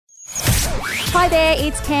Hi there,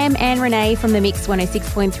 it's Cam and Renee from the Mix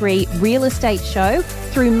 106.3 Real Estate Show.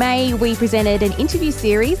 Through May, we presented an interview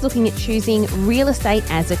series looking at choosing real estate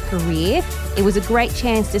as a career. It was a great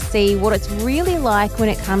chance to see what it's really like when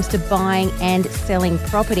it comes to buying and selling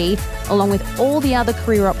property, along with all the other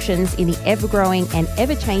career options in the ever-growing and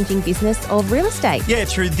ever-changing business of real estate. Yeah,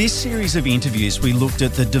 through this series of interviews, we looked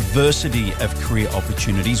at the diversity of career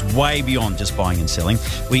opportunities way beyond just buying and selling.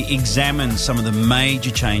 We examined some of the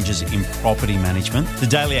major changes in property management, the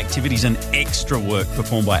daily activities and extra work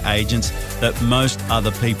performed by agents that most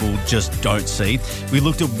other people just don't see. We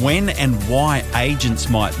looked at when and why agents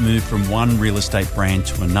might move from one real estate brand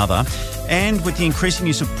to another. And with the increasing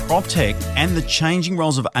use of PropTech and the changing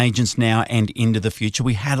roles of agents now and into the future,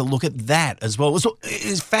 we had a look at that as well. It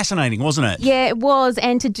was fascinating, wasn't it? Yeah, it was.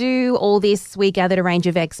 And to do all this, we gathered a range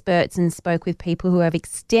of experts and spoke with people who have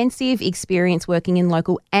extensive experience working in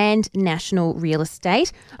local and national real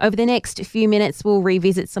estate. Over the next few minutes, we'll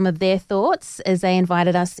revisit some of their thoughts as they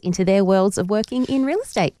invited us into their worlds of working in real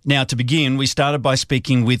estate. Now, to begin, we started by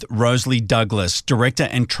speaking with Rosalie Douglas, Director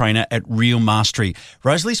and Trainer at Real Mastery.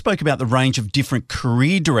 Rosalie spoke about the range of different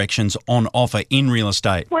career directions on offer in real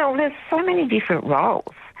estate. Well, there's so many different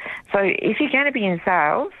roles. So if you're going to be in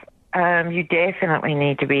sales, you definitely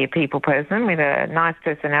need to be a people person with a nice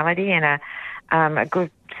personality and a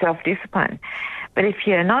good self-discipline. But if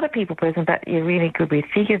you're not a people person but you're really good with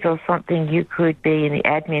figures or something, you could be in the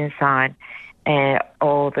admin side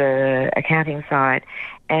or the accounting side.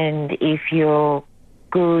 And if you're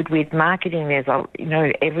good with marketing, there's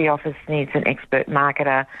every office needs an expert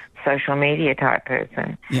marketer, social media type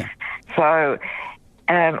person. Yeah. So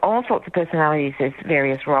all sorts of personalities there's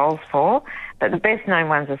various roles for, but the best known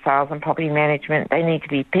ones are sales and property management. They need to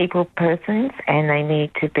be people persons and they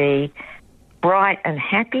need to be bright and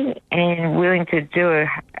happy and willing to do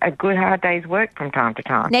a good hard day's work from time to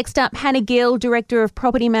time. Next up, Hannah Gill, Director of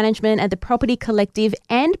Property Management at the Property Collective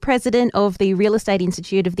and President of the Real Estate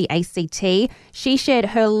Institute of the ACT. She shared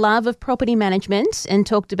her love of property management and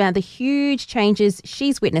talked about the huge changes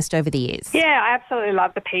she's witnessed over the years. Yeah, I absolutely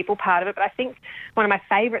love the people part of it, but I think one of my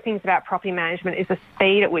favourite things about property management is the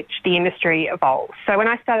speed at which the industry evolves. So when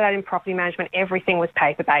I started out in property management, everything was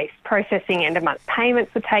paper-based. Processing end-of-month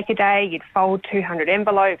payments would take a day. You'd fold 200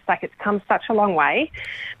 envelopes. Like, it's come such a long way.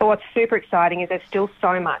 But what's super exciting is there's still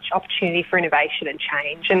so much opportunity for innovation and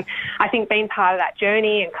change. And I think being part of that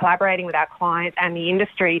journey and collaborating with our clients and the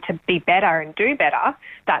industry to be better and do better,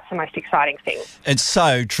 that's the most exciting thing. It's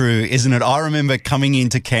so true, isn't it? I remember coming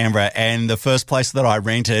into Canberra and the first place that I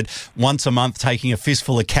rented, once a month taking a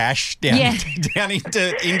fistful of cash down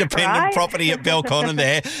into independent property at Belconnen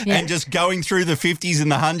there and just going through the 50s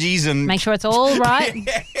and the hungies and make sure it's all right.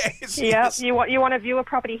 Yep. You want to view a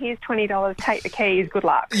property, here's $20, take the keys, good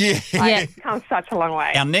luck. It's come such a long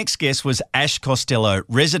way. Our next guest was Ash Costello,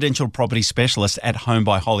 residential property specialist at Home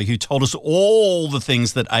by Holly, who told us all the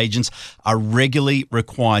things that agents are regularly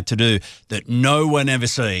required to do that no one ever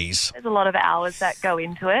sees. There's a lot of hours that go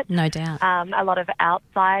into it. No doubt. A lot of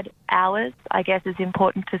outside hours, I guess, is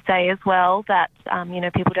important to say as well, that,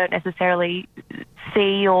 people don't necessarily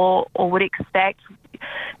see or would expect.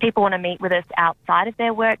 People want to meet with us outside of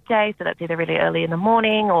their workday, so that's either really early in the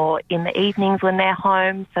morning or in the evenings when they're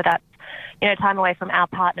home. So that's, time away from our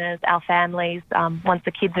partners, our families. Once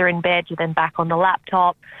the kids are in bed, you're then back on the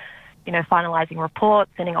laptop, finalising reports,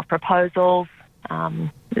 sending off proposals.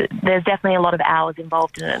 There's definitely a lot of hours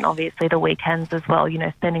involved in it, and obviously the weekends as well,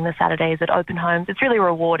 spending the Saturdays at open homes. It's really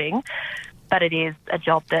rewarding, but it is a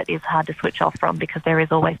job that is hard to switch off from because there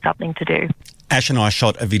is always something to do. Ash and I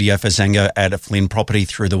shot a video for Zango at a Flynn property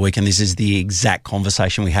through the week, and this is the exact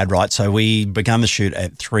conversation we had, right? So we began the shoot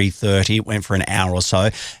at 3:30. It went for an hour or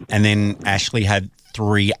so, and then Ashley had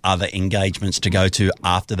 3 other engagements to go to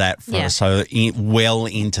after that, so well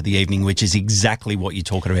into the evening, which is exactly what you're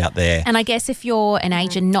talking about there. And I guess if you're an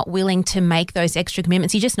agent not willing to make those extra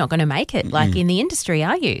commitments, you're just not going to make it, like in the industry,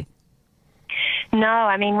 are you? No,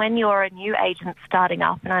 I mean, when you're a new agent starting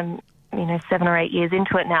up, and I'm 7 or 8 years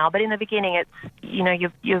into it now, but in the beginning it's,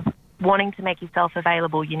 you're wanting to make yourself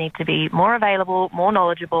available. You need to be more available, more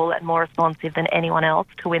knowledgeable and more responsive than anyone else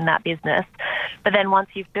to win that business. But then once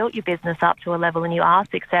you've built your business up to a level and you are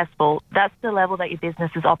successful, that's the level that your business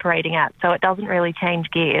is operating at. So it doesn't really change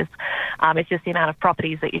gears. It's just the amount of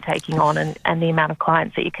properties that you're taking on and the amount of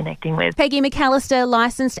clients that you're connecting with. Peggy McAllister,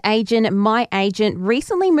 licensed agent, My Agent,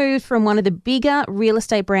 recently moved from one of the bigger real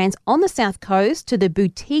estate brands on the South Coast to the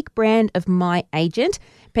boutique brand of My Agent.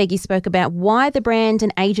 Peggy spoke about why the brand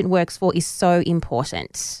an agent works for is so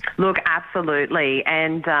important. Look, absolutely.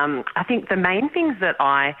 And I think the main things that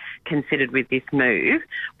I considered with this move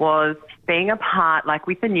was being a part, like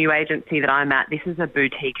with the new agency that I'm at, this is a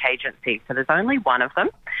boutique agency, so there's only one of them.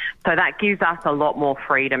 So that gives us a lot more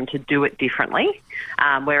freedom to do it differently.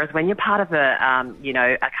 Whereas when you're part of a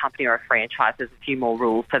company or a franchise, there's a few more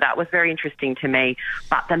rules. So that was very interesting to me.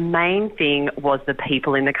 But the main thing was the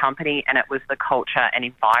people in the company, and it was the culture and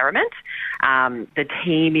environment. The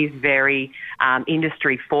team is very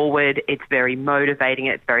industry forward. It's very motivating.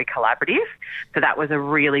 It's very collaborative. So that was a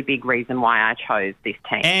really big reason why I chose this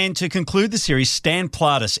team. And to conclude the series, Stan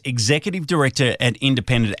Platis, Executive Director at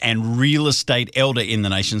Independent and Real Estate Elder in the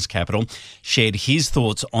nation's capital, shared his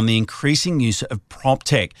thoughts on the increasing use of prop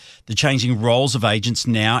tech, the changing roles of agents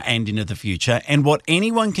now and into the future, and what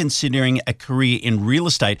anyone considering a career in real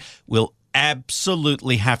estate will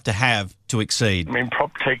absolutely have to exceed. I mean,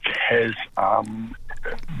 prop tech has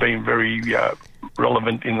been very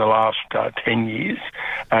relevant in the last 10 years,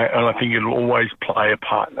 and I think it'll always play a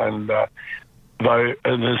part. And though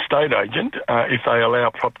as an estate agent, if they allow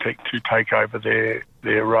prop tech to take over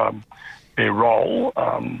their role,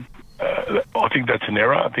 I think that's an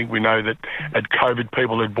error. I think we know that at COVID,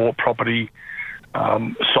 people had bought property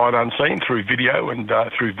sight unseen through video and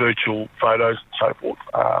through virtual photos and so forth.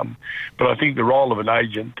 But I think the role of an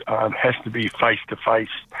agent has to be face-to-face.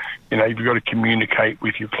 You've got to communicate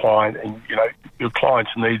with your client, and, your client's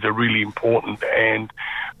needs are really important. And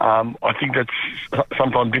I think that's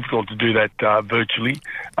sometimes difficult to do that virtually.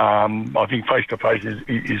 I think face-to-face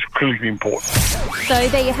is critically important. So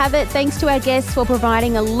there you have it. Thanks to our guests for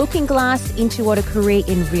providing a looking glass into what a career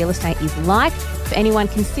in real estate is like. For anyone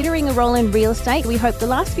considering a role in real estate, we hope the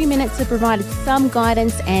last few minutes have provided some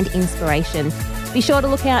guidance and inspiration. Be sure to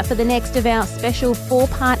look out for the next of our special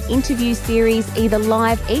 4-part interview series, either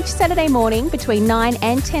live each Saturday morning between 9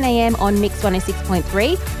 and 10 a.m. on Mix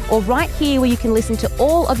 106.3, or right here where you can listen to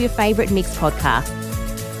all of your favourite Mix podcasts.